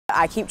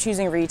I keep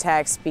choosing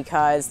Retex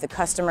because the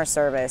customer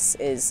service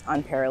is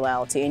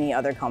unparalleled to any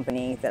other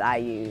company that I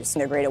use.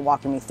 They're great at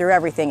walking me through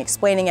everything,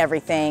 explaining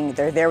everything.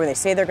 They're there when they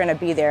say they're going to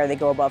be there. They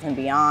go above and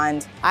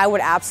beyond. I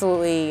would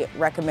absolutely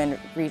recommend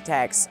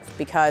Retex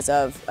because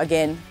of,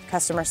 again,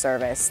 customer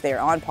service. They're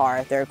on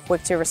par. They're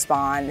quick to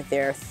respond.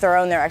 They're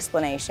thorough in their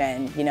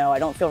explanation. You know, I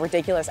don't feel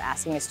ridiculous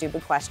asking a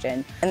stupid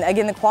question. And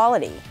again, the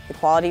quality. The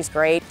quality's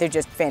great. They're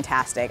just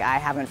fantastic. I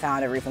haven't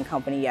found a roofing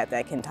company yet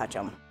that can touch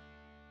them.